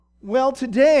Well,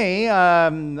 today,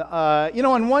 on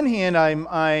one hand,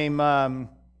 I'm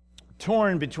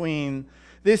torn between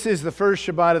this is the first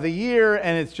Shabbat of the year,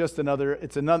 and it's just another.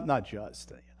 It's not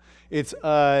just. It's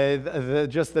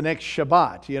just the next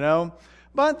Shabbat,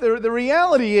 But the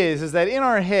reality is that in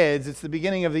our heads, it's the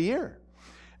beginning of the year,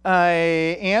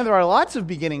 and there are lots of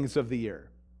beginnings of the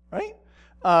year, right?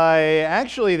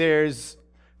 Actually, there's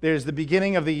the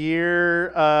beginning of the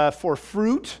year for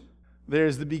fruit.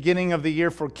 There's the beginning of the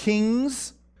year for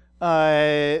kings.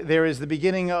 There is the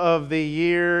beginning of the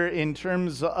year in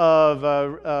terms of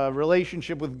a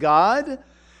relationship with God.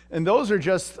 And those are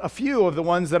just a few of the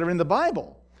ones that are in the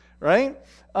Bible, right?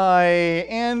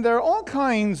 And there are all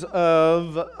kinds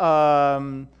of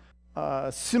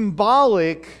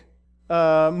symbolic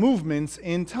movements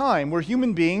in time. We're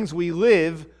human beings. We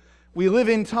live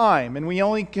in time, and we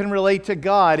only can relate to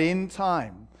God in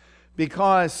time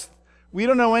because we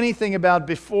don't know anything about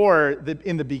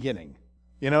in the beginning.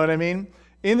 You know what I mean?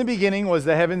 In the beginning was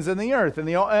the heavens and the earth. And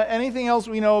anything else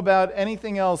we know about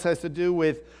anything else has to do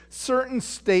with certain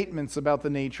statements about the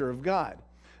nature of God.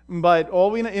 But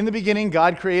all we know, in the beginning,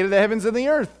 God created the heavens and the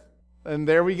earth. And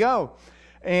there we go.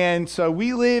 And so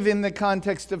we live in the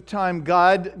context of time.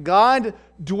 God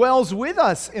dwells with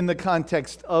us in the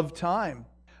context of time.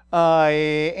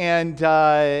 And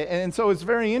so it's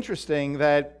very interesting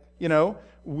that,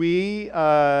 we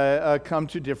come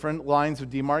to different lines of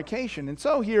demarcation. And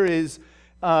so here is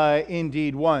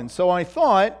indeed one. So I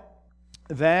thought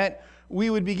that we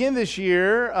would begin this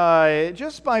year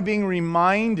just by being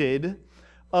reminded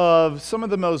of some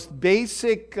of the most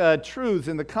basic truths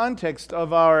in the context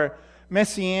of our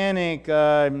messianic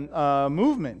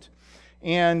movement.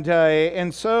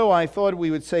 And so I thought we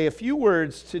would say a few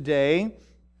words today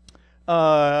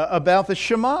about the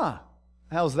Shema.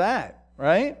 How's that,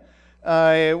 right?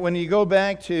 When you go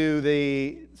back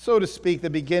to so to speak, the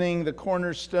beginning, the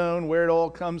cornerstone, where it all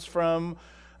comes from,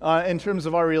 in terms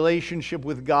of our relationship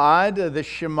with God, the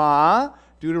Shema,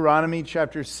 Deuteronomy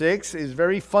chapter 6, is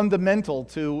very fundamental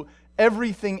to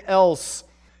everything else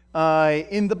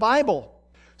in the Bible.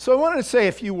 So I wanted to say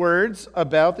a few words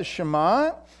about the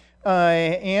Shema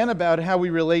and about how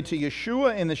we relate to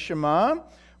Yeshua in the Shema,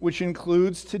 which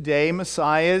includes today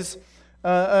Messiah's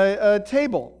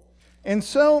table. And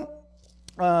so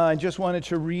I just wanted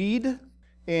to read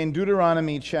in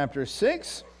Deuteronomy chapter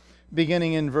 6,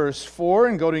 beginning in verse 4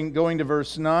 and going to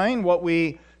verse 9, what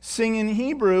we sing in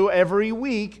Hebrew every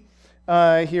week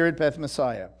here at Beth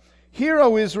Messiah. Hear,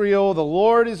 O Israel, the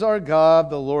Lord is our God,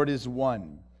 the Lord is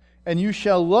one. And you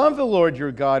shall love the Lord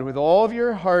your God with all of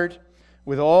your heart,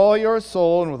 with all your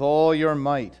soul, and with all your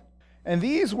might. And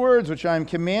these words which I am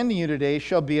commanding you today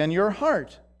shall be on your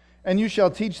heart. And you shall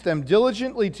teach them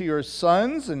diligently to your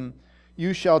sons, and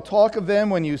you shall talk of them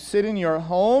when you sit in your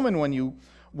home, and when you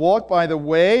walk by the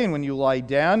way, and when you lie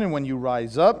down, and when you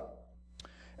rise up.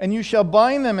 And you shall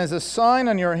bind them as a sign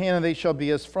on your hand, and they shall be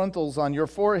as frontals on your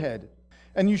forehead.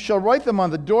 And you shall write them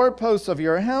on the doorposts of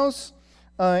your house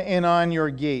and on your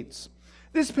gates.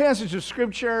 This passage of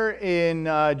Scripture in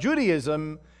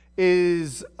Judaism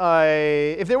is,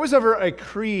 if there was ever a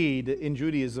creed in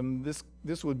Judaism,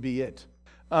 this would be it.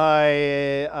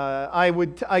 I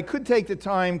could take the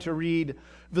time to read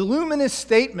voluminous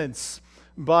statements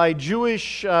by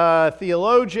Jewish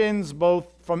theologians,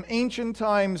 both from ancient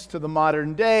times to the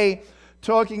modern day,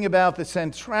 talking about the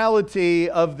centrality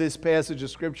of this passage of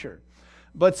Scripture.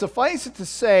 But suffice it to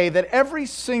say that every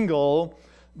single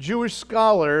Jewish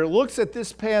scholar looks at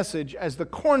this passage as the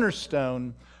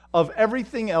cornerstone of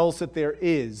everything else that there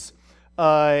is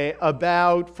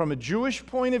about, from a Jewish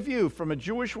point of view, from a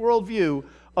Jewish worldview,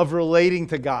 of relating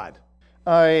to God.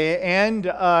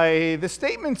 The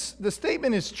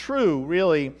statement is true,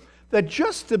 really, that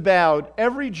just about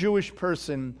every Jewish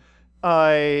person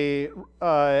has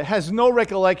no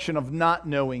recollection of not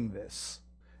knowing this.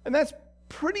 And that's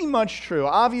pretty much true.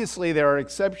 Obviously, there are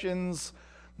exceptions,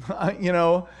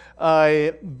 but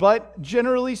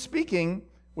generally speaking,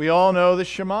 we all know the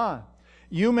Shema.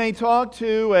 You may talk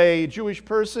to a Jewish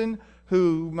person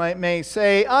who may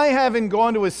say, I haven't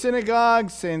gone to a synagogue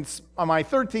since my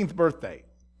 13th birthday,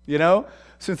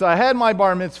 since I had my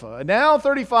bar mitzvah. And now,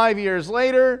 35 years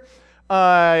later,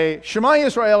 Shema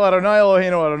Yisrael Adonai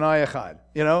Eloheinu Adonai Echad.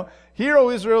 Hear, O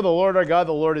Israel, the Lord our God,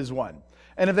 the Lord is one.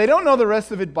 And if they don't know the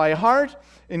rest of it by heart,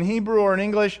 in Hebrew or in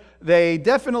English, they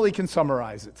definitely can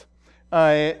summarize it.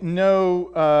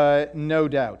 No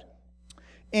doubt.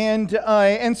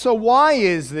 And so why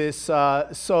is this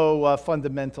so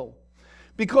fundamental?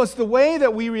 Because the way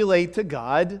that we relate to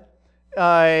God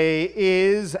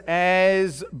is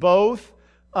as both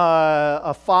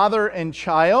a father and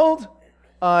child,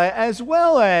 as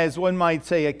well as, one might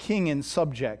say, a king and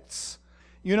subjects.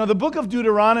 You know, the book of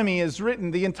Deuteronomy is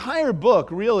written, the entire book,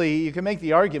 really, you can make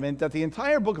the argument that the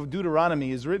entire book of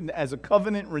Deuteronomy is written as a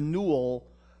covenant renewal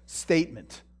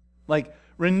statement. Like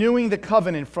renewing the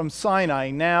covenant from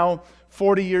Sinai, now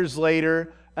 40 years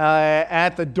later,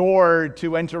 at the door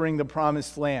to entering the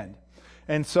promised land.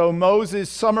 And so Moses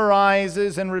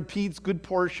summarizes and repeats good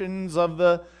portions of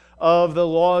the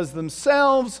laws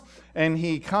themselves, and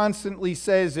he constantly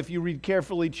says, if you read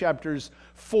carefully chapters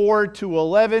 4 to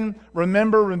 11,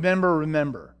 remember, remember,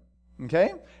 remember.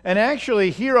 Okay? And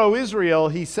actually, Hear, O Israel,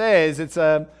 he says,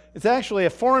 it's actually a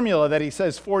formula that he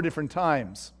says 4 different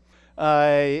times.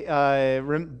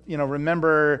 Remember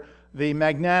the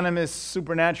magnanimous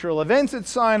supernatural events at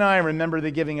Sinai, remember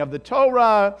the giving of the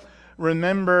Torah,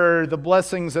 remember the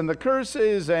blessings and the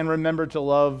curses, and remember to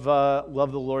love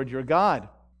the Lord your God.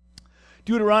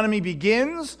 Deuteronomy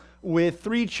begins with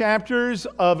 3 chapters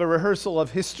of a rehearsal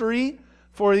of history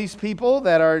for these people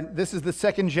this is the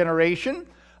second generation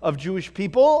of Jewish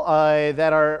people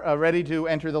that are ready to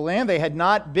enter the land. They had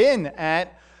not been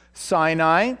at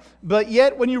Sinai, but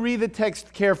yet when you read the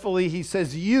text carefully, he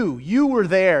says, you were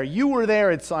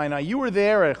there at Sinai, you were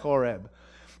there at Horeb.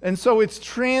 And so it's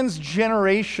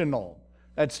transgenerational.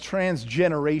 That's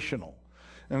transgenerational.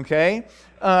 Okay?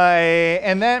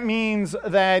 And that means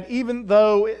that even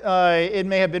though it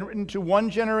may have been written to one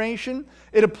generation,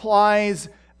 it applies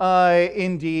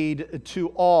indeed to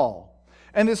all.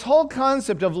 And this whole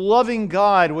concept of loving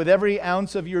God with every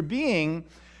ounce of your being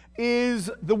is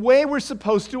the way we're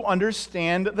supposed to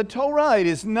understand the Torah. It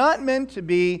is not meant to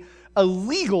be a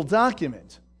legal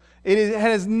document. It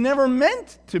has never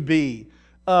meant to be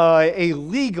a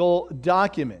legal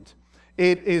document.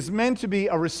 It is meant to be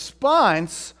a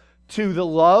response to the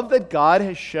love that God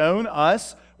has shown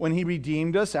us when He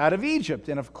redeemed us out of Egypt.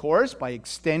 And of course, by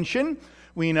extension,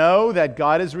 we know that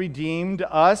God has redeemed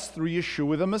us through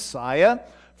Yeshua the Messiah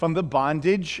from the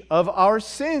bondage of our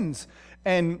sins.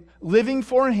 And living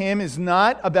for Him is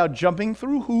not about jumping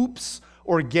through hoops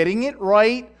or getting it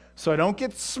right so I don't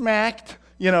get smacked,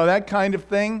 that kind of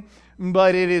thing.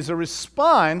 But it is a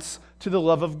response to the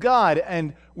love of God,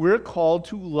 and we're called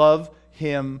to love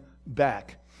Him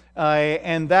back.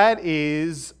 And that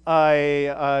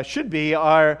should be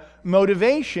our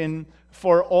motivation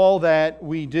for all that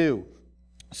we do.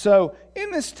 So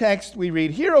in this text we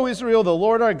read, Hear, O Israel, the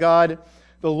Lord our God,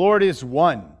 the Lord is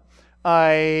one.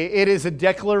 It is a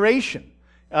declaration.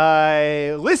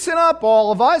 Listen up,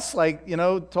 all of us,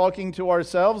 talking to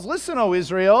ourselves. Listen, O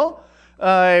Israel,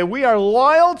 we are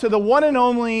loyal to the one and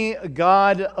only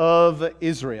God of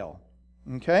Israel.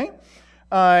 Okay?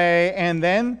 And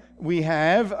then we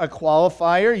have a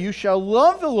qualifier, you shall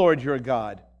love the Lord your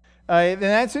God. And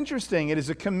that's interesting. It is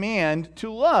a command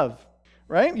to love,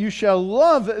 right? You shall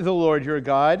love the Lord your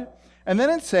God. And then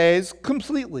it says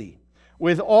completely,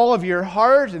 with all of your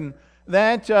heart, and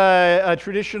that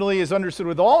traditionally is understood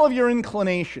with all of your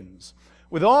inclinations,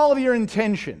 with all of your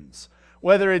intentions,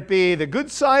 whether it be the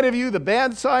good side of you, the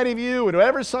bad side of you,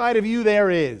 whatever side of you there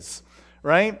is,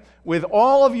 right? With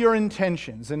all of your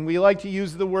intentions. And we like to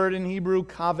use the word in Hebrew,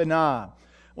 kavanah,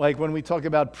 like when we talk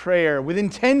about prayer, with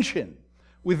intention,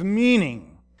 with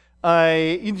meaning.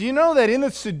 Do you know that in the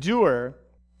Siddur,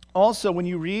 also when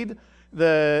you read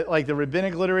the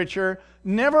rabbinic literature,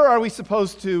 never are we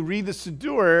supposed to read the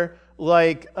Siddur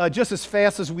just as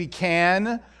fast as we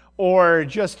can, or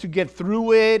just to get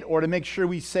through it, or to make sure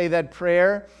we say that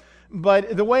prayer.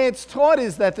 But the way it's taught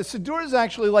is that the Siddur is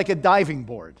actually like a diving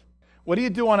board. What do you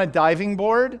do on a diving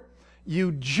board?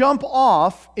 You jump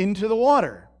off into the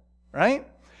water, right?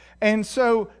 And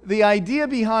so the idea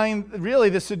behind really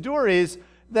the Siddur is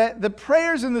that the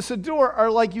prayers in the Siddur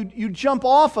are like you jump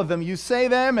off of them. You say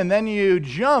them and then you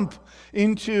jump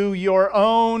into your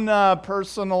own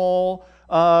personal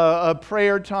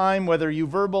prayer time, whether you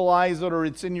verbalize it or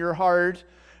it's in your heart.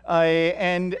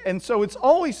 And so it's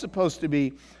always supposed to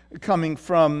be coming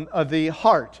from the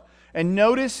heart. And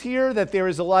notice here that there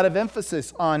is a lot of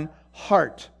emphasis on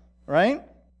heart, right?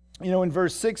 In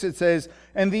verse 6 it says,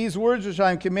 and these words which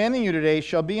I am commanding you today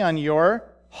shall be on your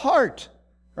heart,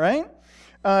 right?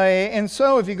 And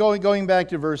so if you going back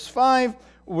to verse 5,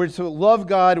 we're to love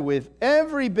God with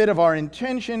every bit of our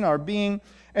intention, our being,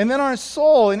 and then our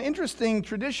soul. And interesting,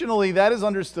 traditionally that is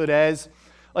understood as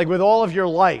like with all of your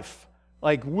life,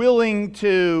 like willing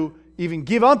to even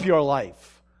give up your life.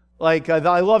 Like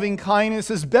thy loving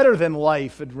kindness is better than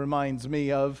life, it reminds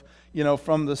me of,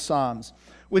 from the Psalms.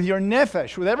 With your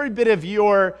nefesh, with every bit of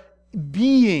your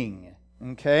being,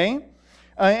 okay?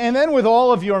 And then with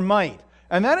all of your might.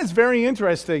 And that is very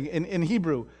interesting in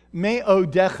Hebrew,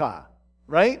 me'odecha,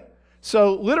 right?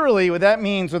 So literally what that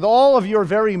means, with all of your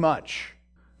very much.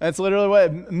 That's literally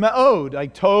what, me'od,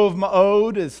 like tov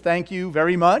ma'od is thank you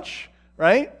very much,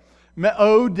 right?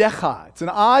 Me'odecha. It's an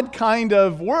odd kind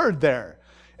of word there.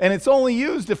 And it's only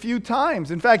used a few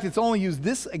times. In fact, it's only used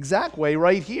this exact way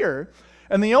right here.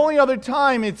 And the only other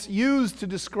time it's used to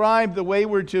describe the way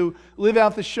we're to live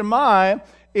out the Shema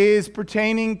is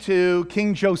pertaining to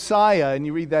King Josiah, and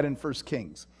you read that in 1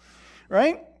 Kings,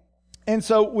 right? And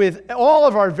so with all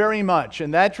of our very much,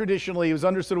 and that traditionally was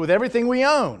understood with everything we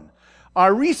own,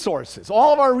 our resources,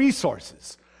 all of our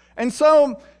resources. And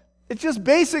so it's just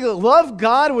basically love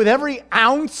God with every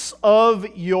ounce of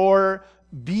your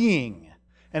being.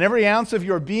 And every ounce of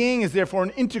your being is therefore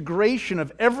an integration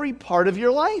of every part of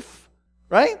your life,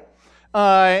 right?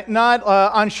 Not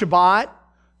on Shabbat,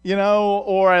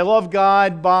 or I love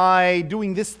God by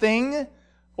doing this thing,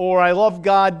 or I love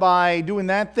God by doing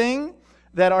that thing.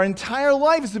 That our entire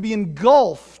life is to be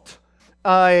engulfed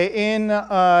in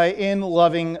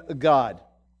loving God.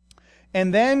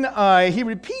 And then he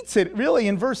repeats it really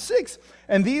in verse 6.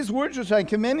 And these words which I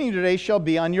command you today shall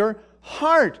be on your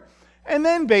heart. And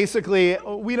then basically,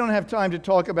 we don't have time to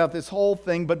talk about this whole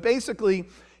thing, but basically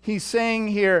he's saying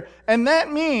here, and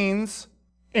that means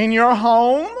in your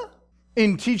home,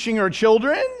 in teaching your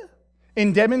children,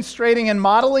 in demonstrating and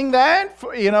modeling that,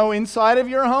 inside of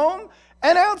your home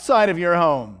and outside of your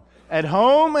home. At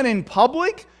home and in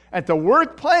public, at the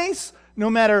workplace,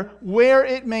 no matter where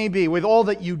it may be, with all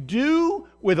that you do,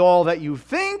 with all that you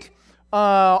think,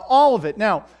 all of it.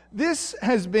 Now, this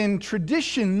has been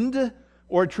traditioned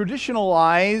or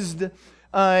traditionalized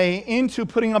into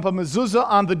putting up a mezuzah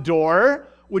on the door,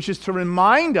 which is to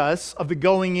remind us of the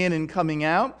going in and coming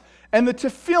out, and the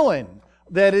tefillin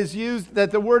that is used,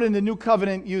 that the word in the New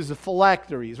Covenant uses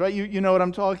phylacteries, right? You know what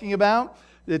I'm talking about?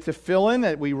 The tefillin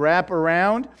that we wrap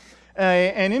around.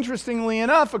 And interestingly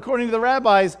enough, according to the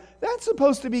rabbis, that's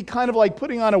supposed to be kind of like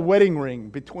putting on a wedding ring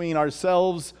between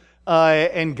ourselves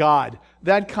and God.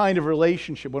 That kind of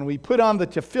relationship. When we put on the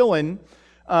tefillin,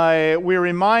 we're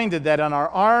reminded that on our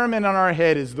arm and on our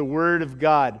head is the Word of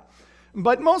God.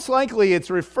 But most likely it's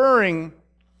referring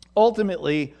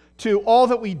ultimately to all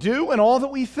that we do and all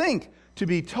that we think, to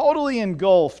be totally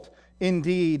engulfed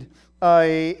indeed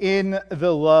in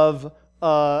the love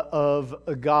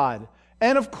of God.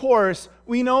 And of course,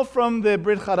 we know from the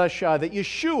Brit Hadashah that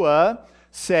Yeshua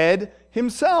said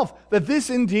himself that this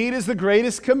indeed is the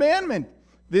greatest commandment.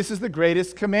 This is the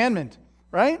greatest commandment,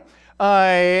 right?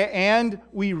 And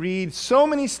we read so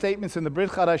many statements in the Brit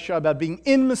Hadashah about being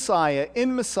in Messiah,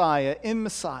 in Messiah, in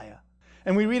Messiah.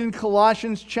 And we read in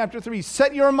Colossians chapter 3,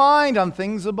 set your mind on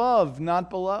things above, not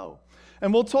below.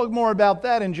 And we'll talk more about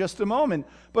that in just a moment.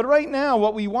 But right now,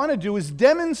 what we want to do is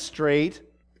demonstrate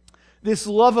this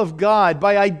love of God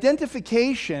by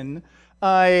identification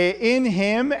in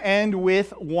Him and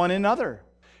with one another.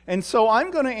 And so I'm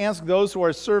going to ask those who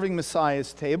are serving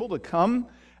Messiah's table to come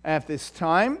at this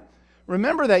time.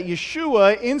 Remember that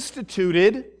Yeshua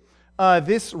instituted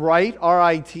this rite,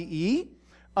 R-I-T-E,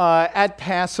 at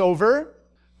Passover,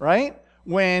 right?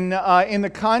 When in the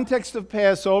context of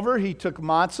Passover, he took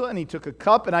matzah and he took a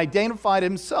cup and identified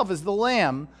himself as the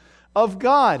Lamb of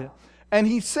God. And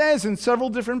he says in several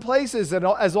different places that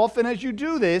as often as you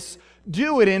do this,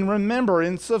 do it in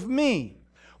remembrance of me.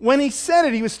 When he said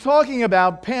it, he was talking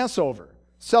about Passover,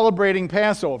 celebrating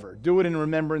Passover. Do it in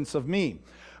remembrance of me.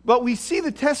 But we see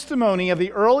the testimony of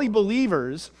the early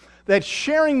believers that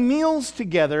sharing meals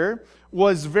together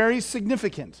was very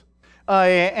significant.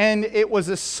 And it was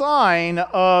a sign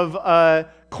of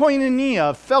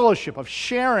koinonia, fellowship, of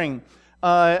sharing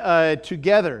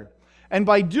together. And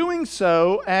by doing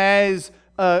so, as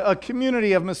a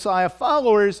community of Messiah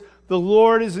followers, the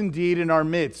Lord is indeed in our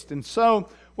midst. And so,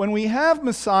 when we have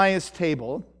Messiah's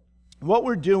table, what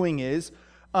we're doing is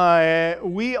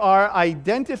we are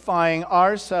identifying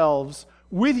ourselves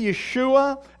with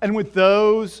Yeshua and with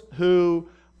those who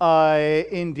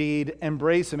indeed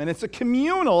embrace Him. And it's a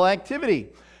communal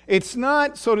activity. It's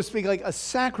not, so to speak, like a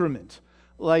sacrament.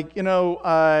 Like,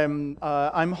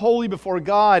 I'm holy before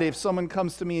God if someone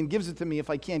comes to me and gives it to me if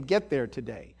I can't get there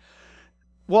today.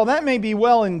 Well, that may be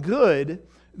well and good.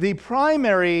 The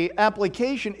primary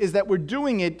application is that we're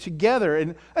doing it together.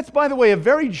 And that's, by the way, a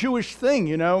very Jewish thing,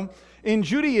 In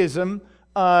Judaism,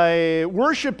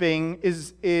 worshiping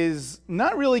is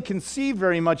not really conceived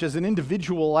very much as an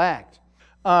individual act.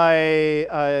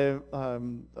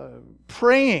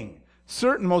 Praying,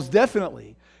 most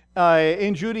definitely.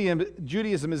 In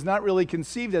Judaism is not really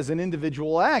conceived as an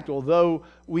individual act, although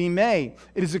we may.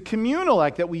 It is a communal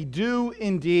act that we do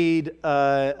indeed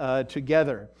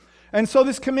together. And so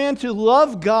this command to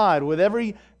love God with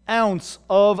every ounce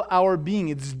of our being.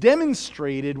 It's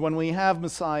demonstrated when we have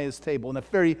Messiah's table in a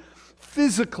very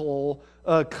physical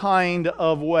kind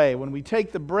of way. When we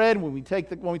take the bread, when we take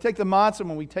the matzah,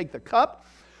 when we take the cup,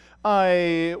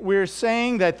 we're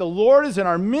saying that the Lord is in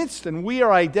our midst and we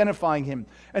are identifying Him.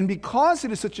 And because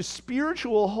it is such a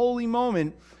spiritual, holy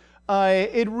moment,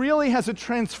 it really has a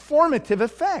transformative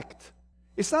effect.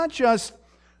 It's not just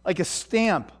like a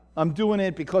stamp. I'm doing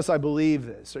it because I believe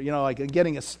this, or like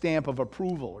getting a stamp of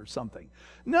approval or something.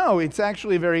 No, it's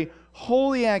actually a very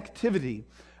holy activity.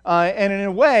 And in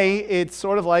a way, it's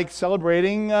sort of like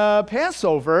celebrating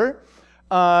Passover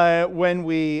when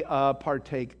we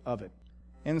partake of it.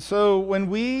 And so when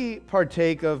we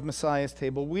partake of Messiah's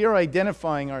table, we are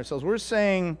identifying ourselves. We're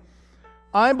saying,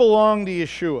 I belong to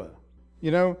Yeshua.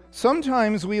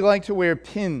 Sometimes we like to wear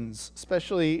pins,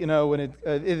 especially, when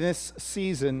in this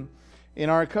season in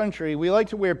our country. We like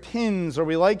to wear pins, or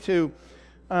we like to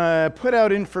put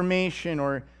out information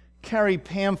or carry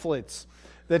pamphlets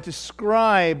that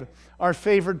describe our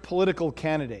favorite political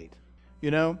candidate,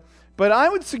 But I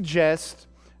would suggest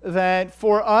that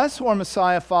for us who are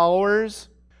Messiah followers,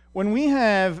 when we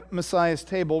have Messiah's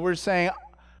table, we're saying,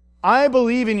 I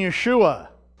believe in Yeshua.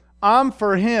 I'm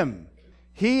for Him.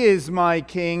 He is my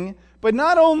King, but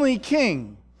not only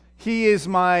King, He is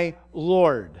my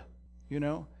Lord,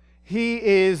 He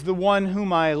is the one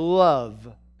whom I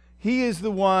love. He is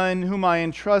the one whom I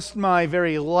entrust my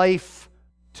very life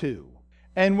to.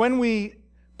 And when we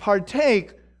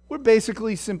partake, we're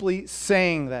basically simply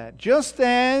saying that. Just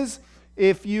as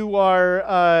if you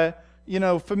are,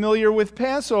 familiar with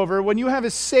Passover, when you have a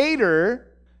Seder,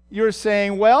 you're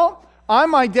saying, well,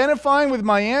 I'm identifying with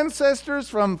my ancestors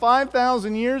from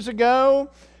 5,000 years ago,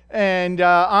 and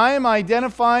I'm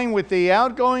identifying with the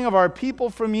outgoing of our people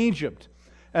from Egypt.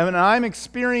 And I'm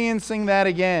experiencing that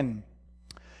again.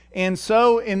 And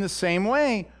so, in the same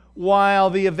way, while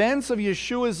the events of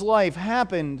Yeshua's life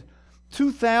happened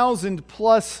 2,000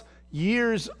 plus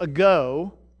years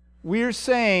ago, we're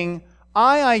saying,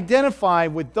 I identify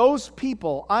with those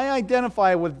people. I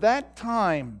identify with that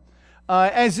time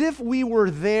as if we were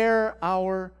there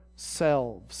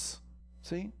ourselves.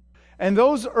 See? And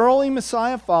those early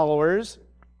Messiah followers,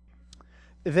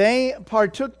 they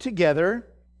partook together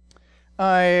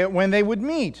when they would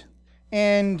meet.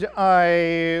 And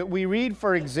we read,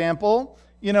 for example,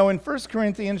 in 1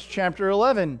 Corinthians chapter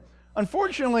 11.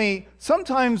 Unfortunately,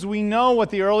 sometimes we know what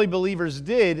the early believers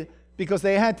did because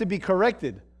they had to be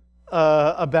corrected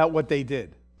about what they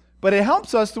did. But it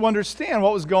helps us to understand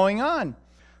what was going on.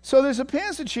 So there's a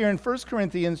passage here in 1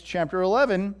 Corinthians chapter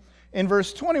 11 in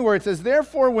verse 20 where it says,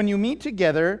 Therefore, when you meet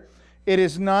together, it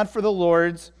is not for the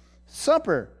Lord's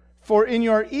supper. For in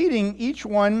your eating, each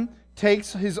one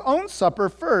takes his own supper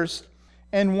first,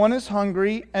 and one is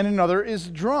hungry and another is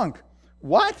drunk.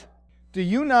 What? Do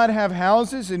you not have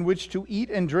houses in which to eat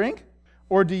and drink?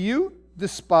 Or do you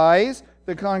despise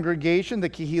the congregation, the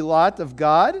Kehilat of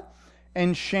God,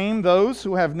 and shame those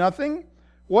who have nothing?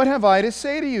 What have I to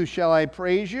say to you? Shall I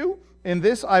praise you? In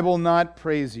this I will not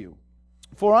praise you.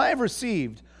 For I have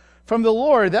received from the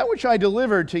Lord that which I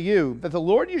delivered to you, that the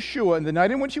Lord Yeshua, in the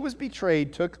night in which He was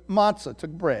betrayed, took matzah,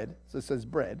 took bread, so it says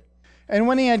bread, and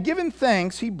when He had given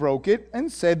thanks, He broke it and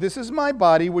said, This is my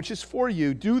body, which is for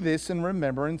you. Do this in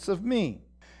remembrance of me.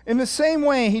 In the same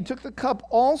way, He took the cup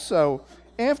also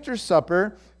after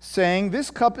supper, saying,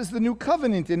 This cup is the new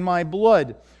covenant in my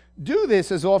blood. Do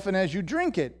this as often as you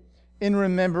drink it, in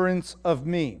remembrance of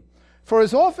me. For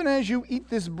as often as you eat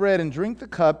this bread and drink the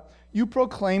cup, you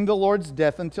proclaim the Lord's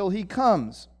death until He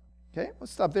comes. Okay,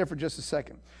 let's stop there for just a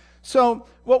second. So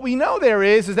what we know there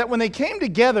is that when they came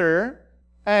together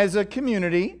as a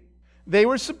community, they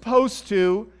were supposed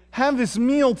to have this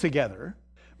meal together,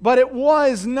 but it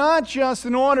was not just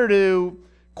in order to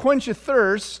quench a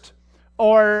thirst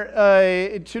or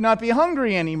to not be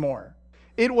hungry anymore.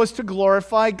 It was to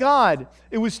glorify God.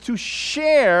 It was to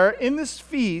share in this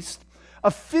feast a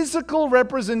physical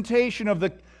representation of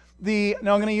the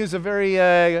now I'm going to use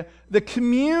the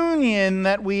communion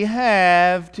that we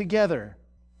have together.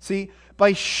 See,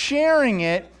 by sharing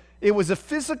it, it was a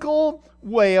physical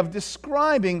way of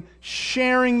describing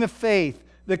sharing the faith,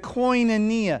 the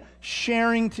koinonia,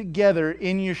 sharing together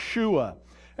in Yeshua.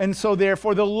 And so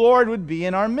therefore the Lord would be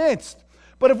in our midst.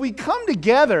 But if we come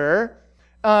together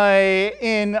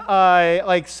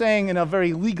like saying in a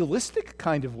very legalistic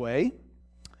kind of way,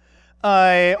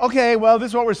 okay, well, this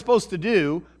is what we're supposed to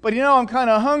do, but I'm kind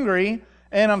of hungry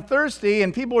and I'm thirsty,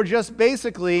 and people are just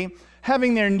basically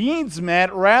having their needs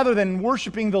met rather than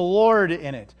worshiping the Lord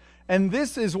in it. And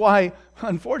this is why,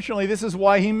 unfortunately, this is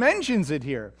why He mentions it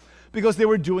here. because they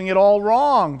were doing it all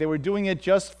wrong. They were doing it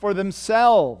just for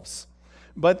themselves.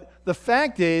 But the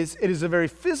fact is, it is a very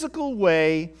physical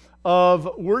way of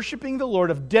worshiping the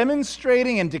Lord, of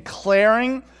demonstrating and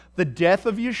declaring the death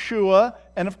of Yeshua,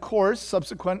 and of course,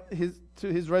 subsequent to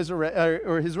his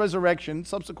resurrection,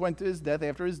 subsequent to his death,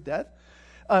 after his death.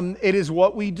 It is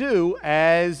what we do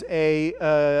as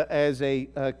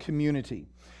a community.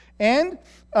 And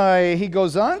he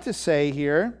goes on to say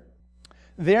here,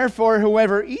 therefore,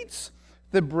 whoever eats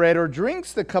the bread or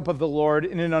drinks the cup of the Lord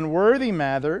in an unworthy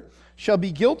manner shall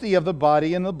be guilty of the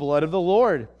body and the blood of the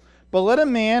Lord. But let a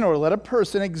man or let a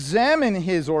person examine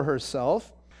his or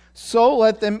herself, so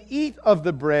let them eat of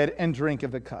the bread and drink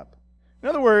of the cup. In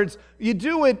other words, you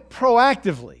do it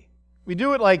proactively. We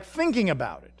do it like thinking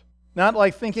about it, not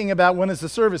like thinking about when is the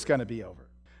service going to be over.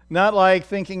 Not like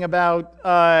thinking about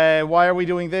why are we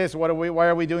doing this, why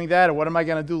are we doing that, or what am I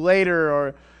going to do later,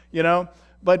 or,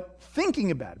 but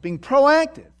thinking about it, being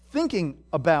proactive, thinking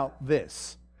about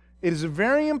this. It is a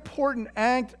very important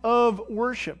act of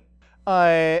worship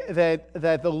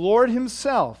that the Lord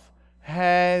himself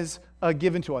has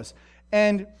given to us.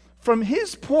 And from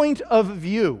his point of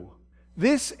view,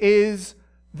 this is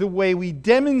the way we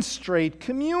demonstrate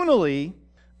communally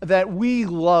that we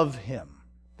love him,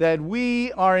 that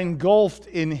we are engulfed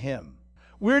in him.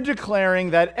 We're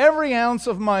declaring that every ounce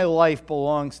of my life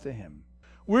belongs to him.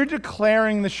 We're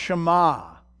declaring the Shema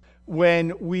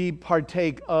when we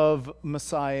partake of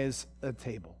Messiah's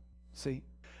table. See?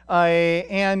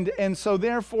 And so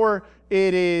therefore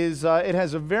it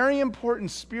has a very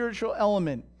important spiritual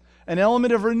element, an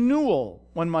element of renewal,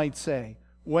 one might say,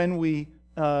 when we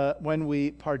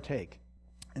partake.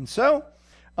 And so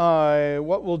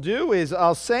what we'll do is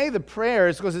I'll say the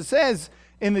prayers, because it says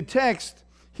in the text,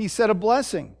 he said a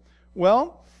blessing.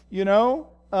 Well,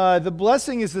 the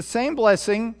blessing is the same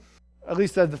blessing, at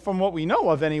least from what we know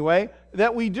of anyway,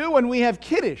 that we do when we have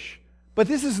Kiddush. But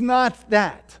this is not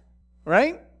that,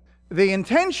 right? The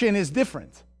intention is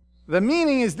different. The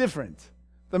meaning is different.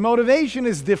 The motivation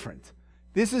is different.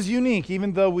 This is unique,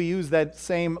 even though we use that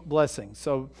same blessing.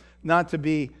 So not to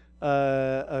be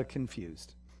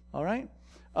confused. All right?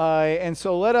 And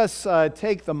so let us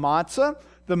take the matzah.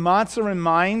 The matzah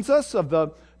reminds us of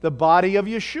the body of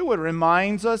Yeshua. It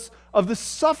reminds us of the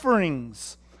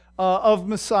sufferings of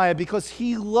Messiah, because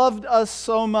he loved us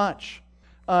so much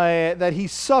that he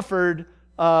suffered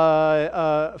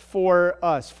for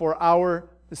us, for our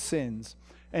sins.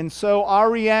 And so our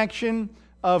reaction,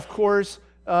 of course,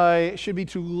 should be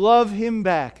to love him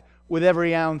back with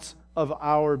every ounce of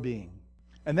our being.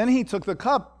 And then he took the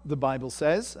cup, the Bible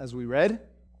says, as we read.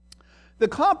 The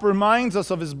cup reminds us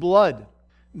of his blood,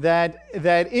 that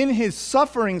in his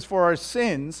sufferings for our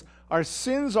sins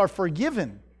are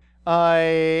forgiven,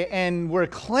 and we're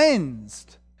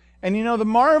cleansed. And the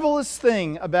marvelous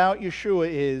thing about Yeshua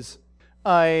is,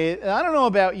 I don't know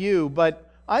about you, but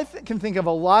I can think of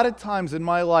a lot of times in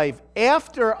my life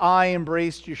after I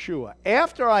embraced Yeshua,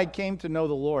 after I came to know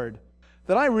the Lord,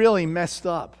 that I really messed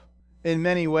up in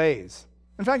many ways.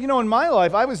 In fact, in my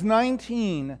life, I was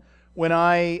 19 when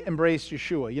I embraced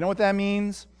Yeshua. You know what that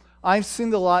means? I've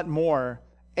sinned a lot more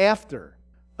after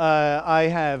I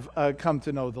have come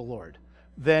to know the Lord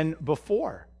than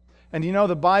before. And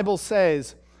the Bible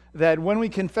says that when we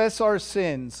confess our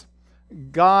sins,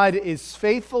 God is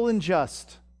faithful and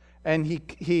just, and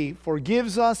he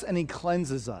forgives us and he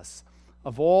cleanses us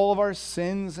of all of our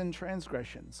sins and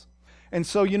transgressions. And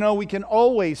so, we can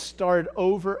always start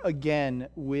over again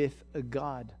with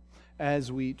God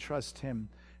as we trust him.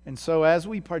 And so as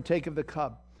we partake of the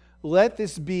cup, let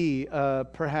this be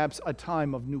perhaps a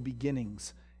time of new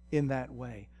beginnings in that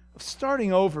way, of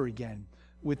starting over again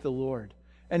with the Lord.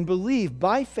 And believe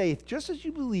by faith, just as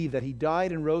you believe that he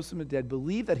died and rose from the dead,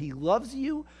 believe that he loves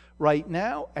you right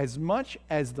now as much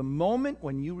as the moment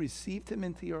when you received him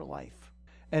into your life.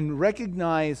 And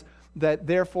recognize that,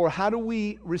 therefore, how do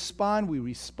we respond? We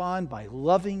respond by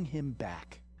loving him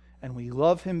back. And we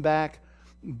love him back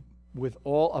with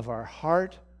all of our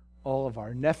heart, all of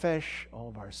our nefesh, all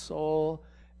of our soul,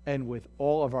 and with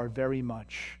all of our very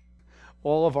much,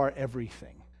 all of our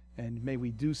everything. And may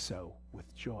we do so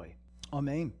with joy.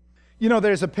 Amen.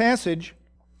 There's a passage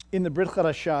in the Brit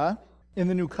Chadashah, in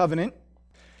the New Covenant,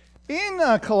 in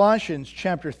Colossians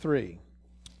chapter 3,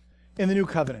 in the New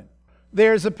Covenant.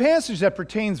 There's a passage that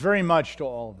pertains very much to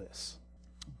all of this.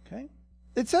 Okay?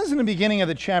 It says in the beginning of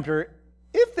the chapter,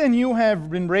 if then you have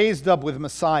been raised up with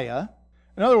Messiah,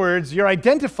 in other words, you're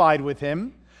identified with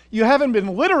him, you haven't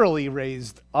been literally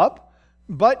raised up,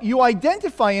 but you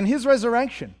identify in his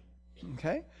resurrection,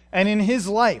 okay, and in his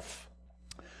life.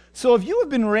 So if you have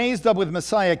been raised up with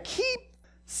Messiah, keep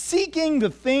seeking the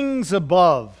things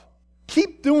above.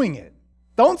 Keep doing it.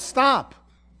 Don't stop,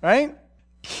 right?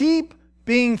 Keep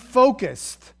being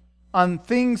focused on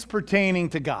things pertaining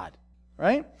to God,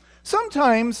 right?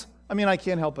 Sometimes, I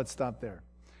can't help but stop there.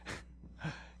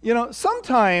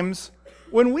 Sometimes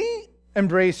when we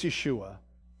embrace Yeshua,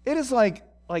 it is like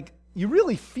you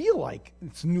really feel like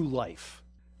it's new life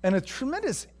and a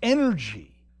tremendous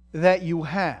energy that you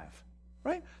have,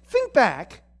 right? Think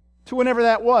back to whenever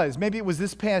that was. Maybe it was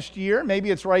this past year. Maybe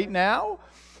it's right now.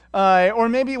 Or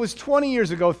maybe it was 20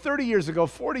 years ago, 30 years ago,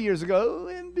 40 years ago,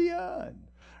 and beyond,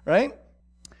 right?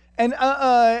 And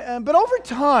but over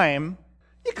time,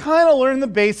 you kind of learn the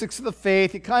basics of the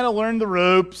faith. You kind of learn the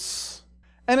ropes.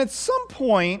 And at some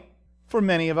point, for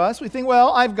many of us, we think,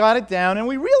 well, I've got it down. And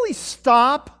we really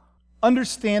stop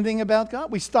understanding about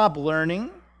God. We stop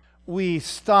learning. We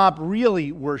stop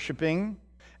really worshiping.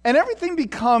 And everything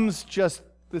becomes just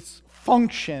this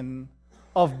function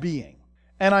of being.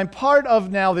 And I'm part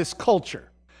of now this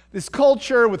culture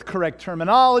with correct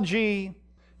terminology.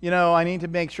 I need to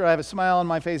make sure I have a smile on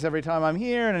my face every time I'm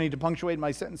here, and I need to punctuate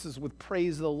my sentences with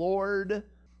praise the Lord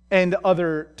and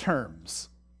other terms,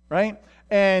 right?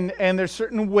 And there's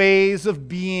certain ways of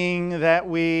being that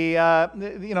we,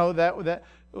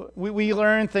 we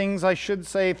learn things I should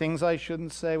say, things I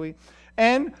shouldn't say.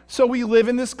 And so we live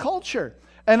in this culture.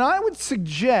 And I would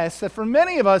suggest that for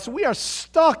many of us, we are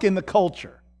stuck in the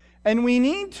culture. And we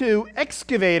need to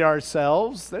excavate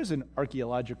ourselves. There's an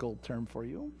archaeological term for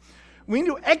you. We need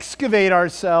to excavate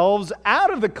ourselves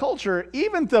out of the culture,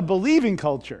 even the believing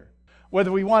culture.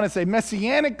 Whether we want to say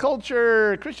Messianic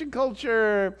culture, Christian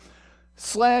culture,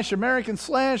 / American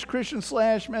 / Christian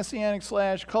 / Messianic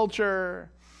 / culture,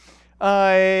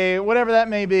 whatever that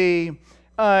may be,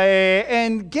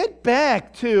 and get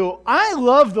back to, I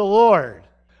love the Lord.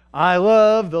 I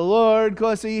love the Lord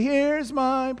because He hears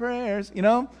my prayers.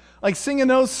 Like singing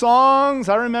those songs.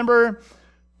 I remember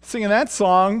singing that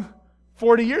song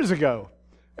 40 years ago.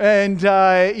 And,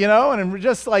 and I'm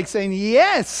just like saying,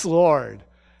 yes, Lord,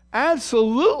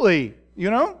 absolutely,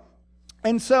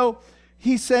 And so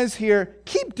he says here,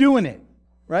 keep doing it,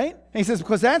 right? And he says,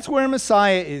 because that's where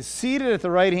Messiah is, seated at the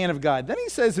right hand of God. Then he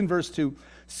says in verse 2,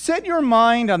 set your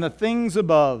mind on the things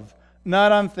above,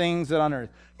 not on things that on earth.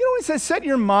 When he says set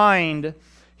your mind,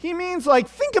 he means like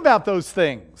think about those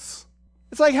things.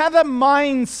 It's like have that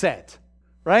mindset,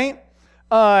 right?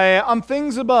 On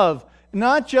things above,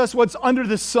 not just what's under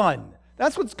the sun.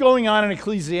 That's what's going on in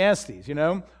Ecclesiastes,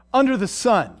 under the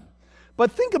sun.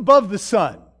 But think above the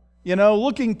sun,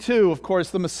 looking to, of course,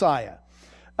 the Messiah.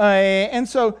 And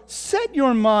so set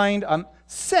your mind on,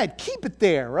 keep it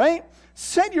there, right?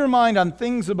 Set your mind on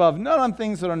things above, not on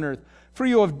things that are on earth. For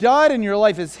you have died and your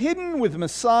life is hidden with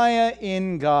Messiah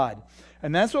in God.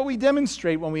 And that's what we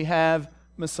demonstrate when we have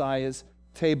Messiah's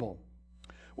table.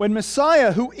 When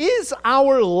Messiah, who is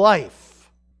our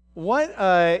life,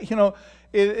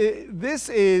 this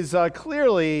is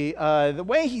clearly, the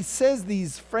way he says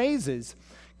these phrases,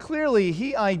 clearly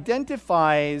he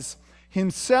identifies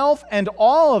himself and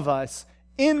all of us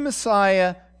in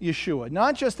Messiah Yeshua,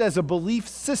 not just as a belief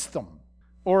system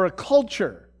or a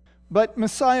culture, but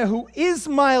Messiah who is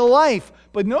my life.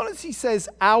 But notice he says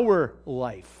our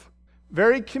life,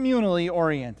 very communally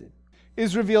oriented,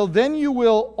 is revealed. Then you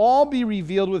will all be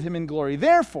revealed with him in glory.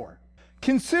 Therefore,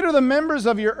 consider the members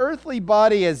of your earthly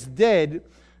body as dead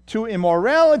to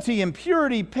immorality,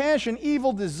 impurity, passion,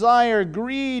 evil desire,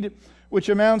 greed, which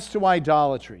amounts to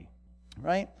idolatry.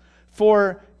 Right?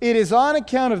 For it is on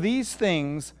account of these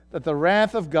things that the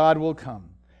wrath of God will come.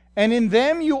 And in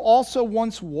them you also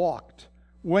once walked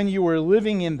when you were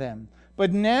living in them.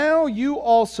 But now you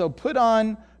also put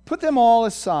them all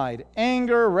aside.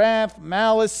 Anger, wrath,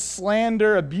 malice,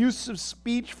 slander, abusive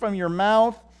speech from your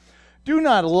mouth. Do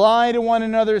not lie to one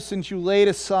another, since you laid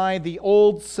aside the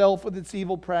old self with its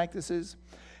evil practices,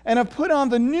 and have put on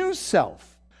the new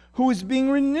self, who is being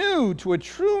renewed to a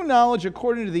true knowledge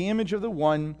according to the image of the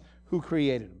one who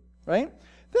created him. Right?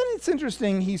 Then it's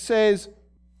interesting, he says,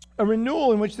 a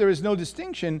renewal in which there is no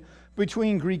distinction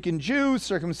between Greek and Jew,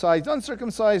 circumcised,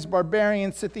 uncircumcised,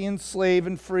 barbarian, Scythian, slave,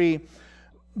 and free.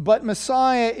 But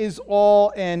Messiah is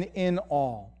all and in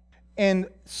all. And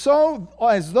so,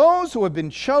 as those who have been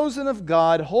chosen of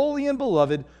God, holy and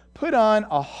beloved, put on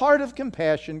a heart of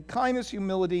compassion, kindness,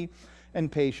 humility, and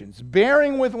patience,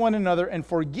 bearing with one another and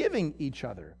forgiving each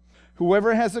other.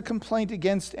 Whoever has a complaint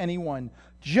against anyone,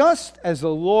 just as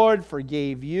the Lord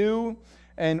forgave you,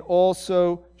 and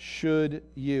also should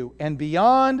you. And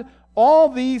beyond all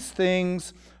these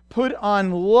things, put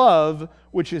on love,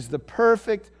 which is the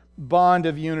perfect bond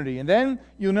of unity. And then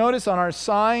you'll notice on our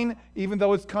sign, even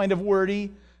though it's kind of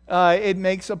wordy, it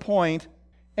makes a point,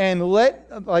 and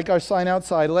like our sign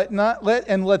outside, let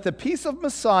the peace of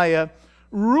Messiah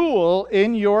rule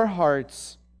in your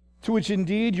hearts, to which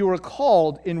indeed you are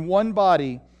called in one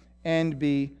body, and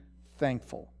be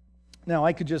thankful. Now,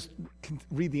 I could just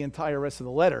read the entire rest of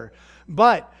the letter,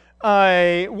 but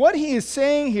what he is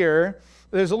saying here,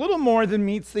 there's a little more than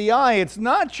meets the eye. It's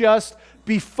not just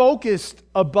be focused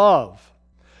above,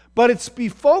 but it's be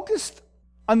focused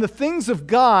on the things of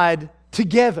God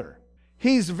together.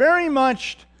 He's very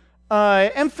much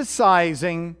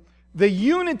emphasizing the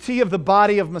unity of the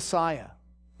body of Messiah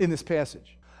in this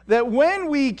passage. That when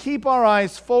we keep our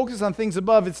eyes focused on things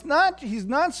above, he's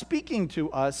not speaking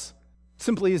to us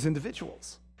simply as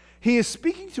individuals. He is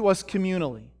speaking to us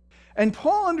communally. And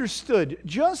Paul understood,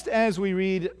 just as we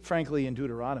read, frankly, in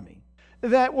Deuteronomy,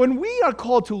 that when we are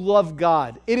called to love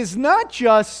God, it is not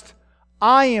just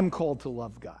I am called to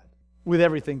love God with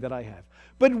everything that I have,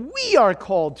 but we are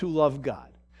called to love God.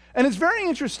 And it's very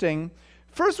interesting.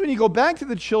 First, when you go back to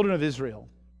the children of Israel,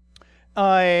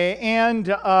 for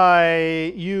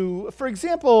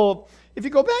example, if you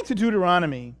go back to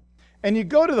Deuteronomy and you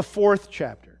go to the 4th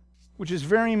chapter, which is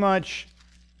very much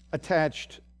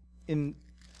attached in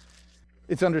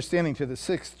its understanding to the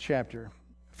 6th chapter.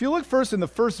 If you look first in the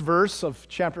first verse of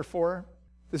chapter 4,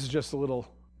 this is just a little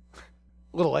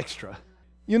extra.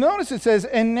 You notice it says,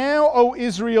 "And now, O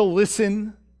Israel,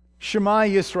 listen, Shema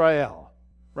Yisrael."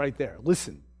 Right there,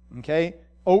 listen, okay?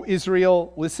 O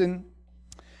Israel, listen.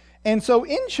 And so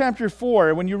in chapter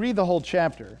 4, when you read the whole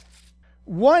chapter,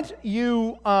 what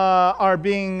you are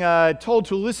being told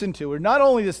to listen to are not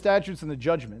only the statutes and the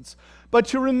judgments, but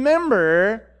to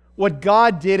remember what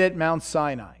God did at Mount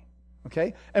Sinai,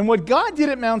 okay? And what God did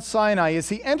at Mount Sinai is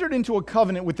he entered into a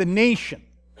covenant with the nation,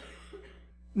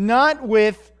 not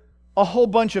with a whole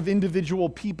bunch of individual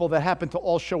people that happen to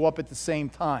all show up at the same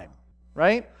time,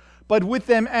 right? But with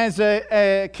them as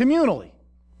a communally,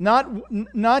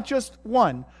 not just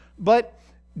one, but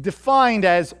defined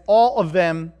as all of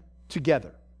them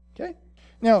together, okay?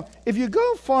 Now, if you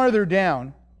go farther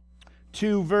down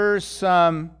to verse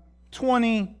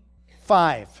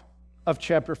 25 of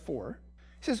chapter 4,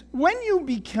 it says, "When you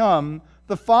become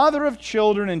the father of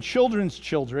children and children's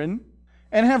children,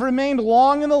 and have remained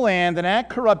long in the land, and act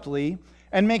corruptly,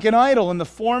 and make an idol in the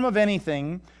form of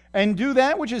anything, and do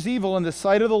that which is evil in the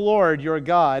sight of the Lord your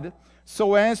God,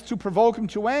 so as to provoke him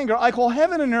to anger, I call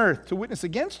heaven and earth to witness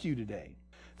against you today,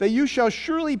 that you shall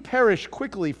surely perish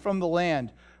quickly from the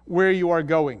land where you are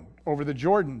going, over the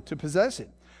Jordan, to possess it.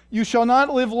 You shall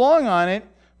not live long on it,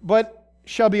 but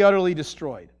shall be utterly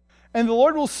destroyed. And the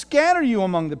Lord will scatter you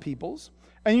among the peoples,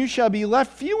 and you shall be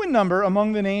left few in number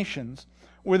among the nations,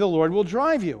 where the Lord will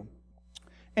drive you.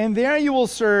 And there you will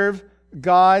serve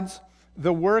gods,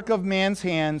 the work of man's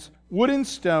hands, wood and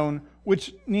stone,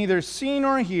 which neither see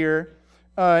nor hear,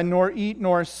 nor eat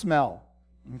nor smell."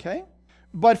 Okay?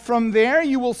 "But from there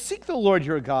you will seek the Lord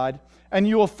your God, and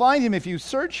you will find him if you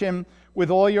search him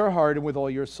with all your heart and with all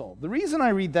your soul." The reason I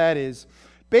read that is,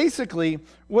 basically,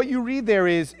 what you read there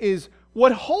is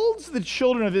what holds the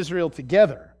children of Israel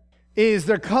together is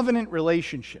their covenant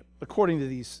relationship, according to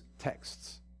these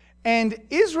texts. And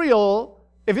this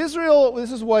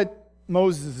is what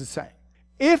Moses is saying.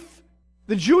 If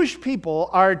the Jewish people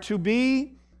are to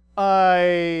be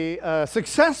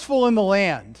successful in the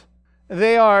land,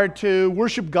 they are to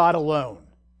worship God alone,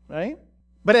 right?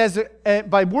 But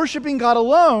by worshiping God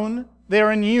alone, they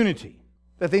are in unity.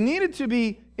 That they needed to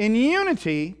be in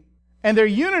unity, and their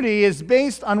unity is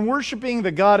based on worshiping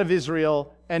the God of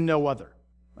Israel and no other,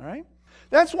 all right?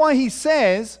 That's why he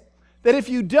says that if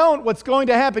you don't, what's going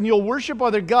to happen, you'll worship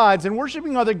other gods, and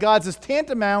worshiping other gods is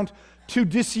tantamount to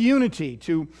disunity,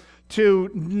 to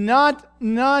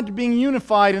not being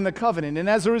unified in the covenant. And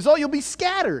as a result, you'll be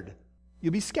scattered.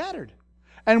 You'll be scattered.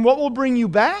 And what will bring you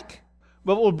back?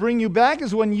 What will bring you back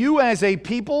is when you as a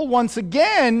people once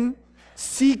again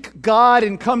seek God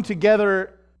and come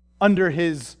together under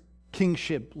his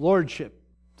kingship, lordship.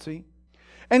 See?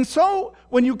 And so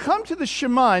when you come to the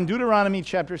Shema in Deuteronomy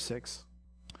chapter 6,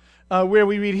 where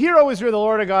we read, "Hear, O Israel, the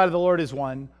Lord our God, the Lord is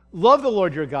one. Love the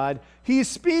Lord your God." He is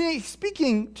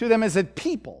speaking to them as a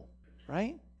people,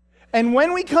 right? And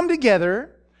when we come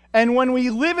together, and when we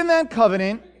live in that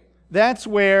covenant, that's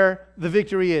where the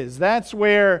victory is. That's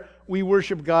where we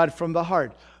worship God from the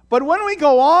heart. But when we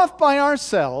go off by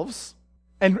ourselves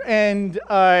and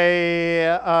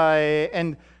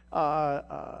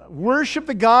worship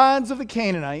the gods of the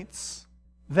Canaanites,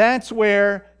 that's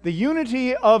where the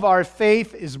unity of our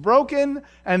faith is broken,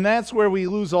 and that's where we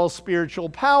lose all spiritual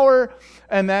power,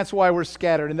 and that's why we're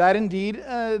scattered. And that indeed,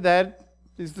 that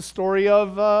is the story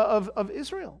of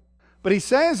Israel. But he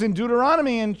says in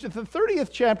Deuteronomy in the 30th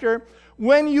chapter,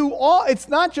 when you all, it's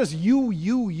not just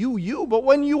you, but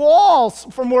when you all,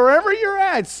 from wherever you're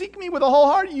at, seek me with a whole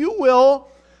heart, you will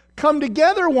come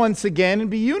together once again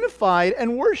and be unified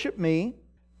and worship me.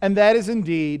 And that is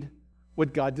indeed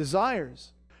what God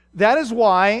desires. That is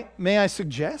why, may I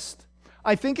suggest,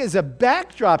 I think as a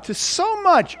backdrop to so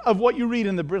much of what you read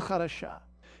in the Brit Hadashah,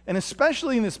 and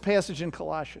especially in this passage in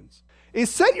Colossians, is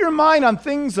set your mind on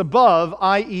things above,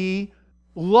 i.e.,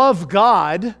 love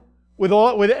God with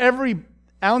every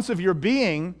ounce of your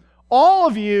being, all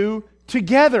of you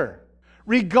together,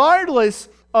 regardless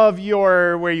of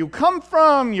where you come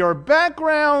from, your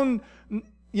background.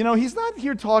 You know, he's not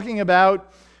here talking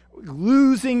about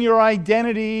losing your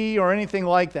identity or anything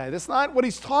like that. That's not what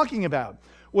he's talking about.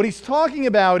 What he's talking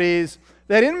about is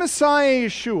that in Messiah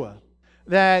Yeshua,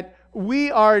 that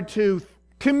we are to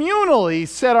communally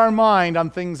set our mind on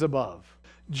things above.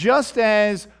 Just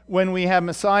as when we have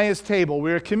Messiah's table,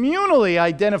 we're communally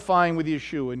identifying with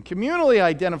Yeshua and communally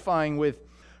identifying with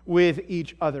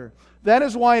each other. That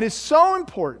is why it is so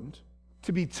important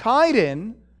to be tied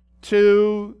in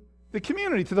to the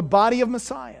community, to the body of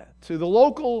Messiah, to the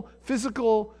local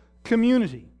physical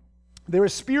community. There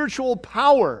is spiritual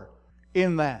power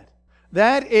in that.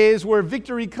 That is where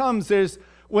victory comes.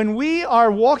 When we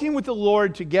are walking with the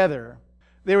Lord together,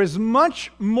 there is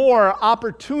much more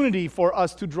opportunity for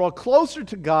us to draw closer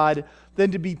to God than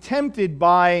to be tempted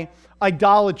by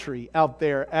idolatry out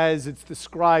there as it's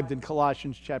described in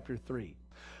Colossians chapter 3.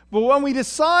 But when we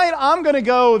decide, I'm going to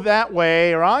go that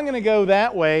way or I'm going to go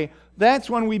that way, that's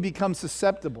when we become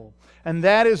susceptible. And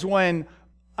that is when,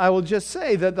 I will just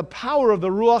say, that the power of the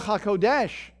Ruach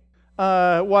HaKodesh,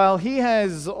 while he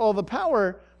has all the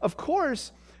power, of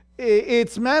course,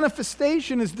 its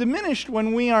manifestation is diminished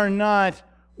when we are not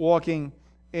walking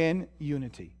in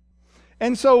unity.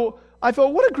 And so I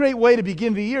thought, what a great way to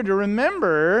begin the year, to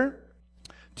remember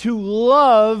to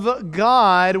love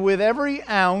God with every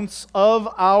ounce of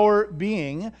our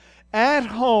being, at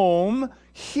home,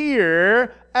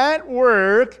 here, at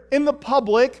work, in the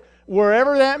public,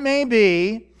 wherever that may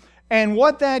be. And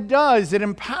what that does, it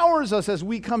empowers us as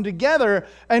we come together,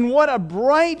 and what a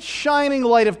bright, shining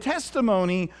light of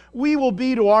testimony we will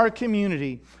be to our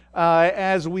community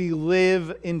as we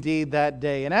live indeed that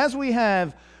day. And as we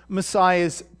have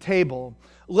Messiah's table,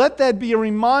 let that be a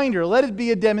reminder, let it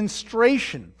be a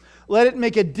demonstration, let it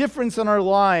make a difference in our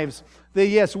lives that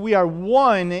yes, we are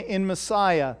one in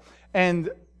Messiah, and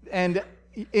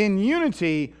in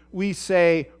unity we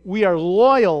say we are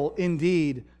loyal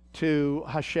indeed to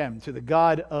Hashem, to the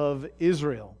God of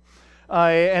Israel.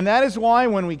 And that is why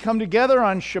when we come together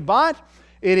on Shabbat,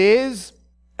 it is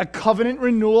a covenant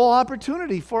renewal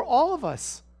opportunity for all of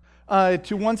us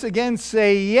to once again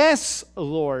say, yes,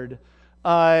 Lord,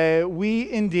 we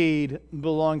indeed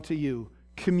belong to you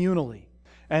communally.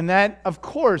 And that, of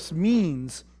course,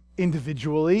 means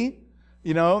individually,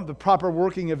 you know, the proper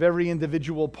working of every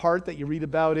individual part that you read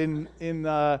about in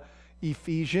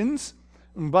Ephesians.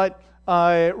 But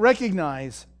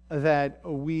recognize that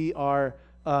we are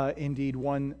indeed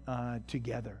one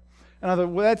together.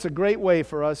 And that's a great way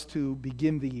for us to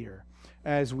begin the year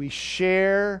as we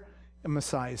share in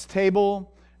Messiah's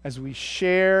table, as we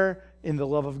share in the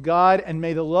love of God, and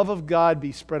may the love of God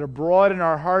be spread abroad in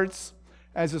our hearts,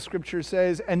 as the Scripture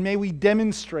says, and may we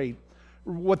demonstrate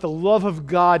what the love of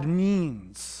God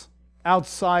means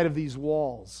outside of these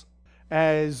walls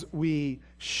as we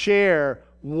share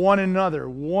one another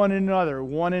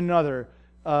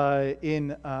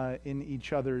in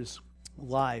each other's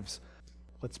lives.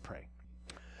 Let's pray.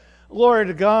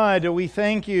 Lord God, we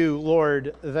thank you,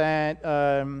 Lord,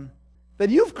 that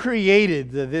you've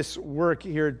created this work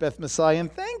here at Beth Messiah, and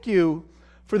thank you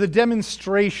for the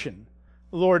demonstration,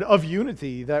 Lord, of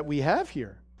unity that we have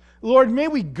here. Lord, may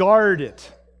we guard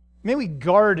it. May we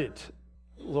guard it,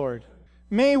 Lord.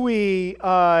 May we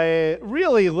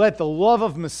really let the love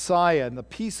of Messiah and the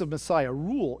peace of Messiah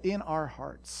rule in our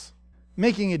hearts,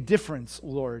 making a difference,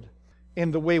 Lord,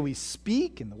 in the way we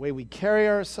speak, in the way we carry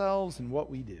ourselves, and what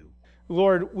we do.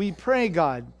 Lord, we pray,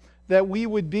 God, that we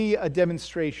would be a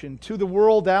demonstration to the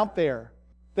world out there,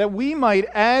 that we might,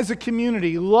 as a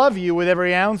community, love you with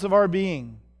every ounce of our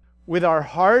being, with our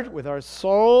heart, with our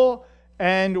soul,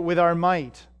 and with our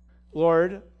might,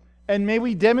 Lord. And may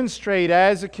we demonstrate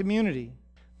as a community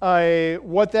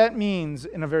what that means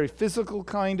in a very physical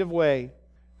kind of way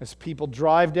as people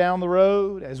drive down the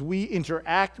road, as we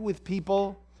interact with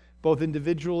people, both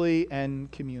individually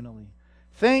and communally.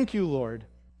 Thank you, Lord,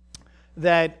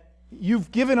 that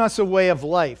you've given us a way of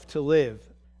life to live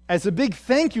as a big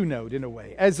thank you note in a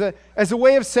way, as a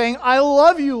way of saying, I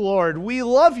love you, Lord, we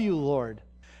love you, Lord.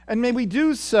 And may we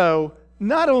do so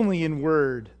not only in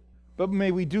word, but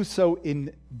may we do so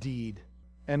in deed.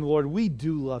 And Lord, we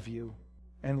do love you.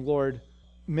 And Lord,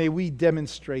 may we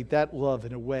demonstrate that love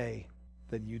in a way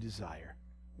that you desire.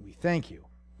 We thank you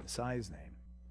in Messiah's name.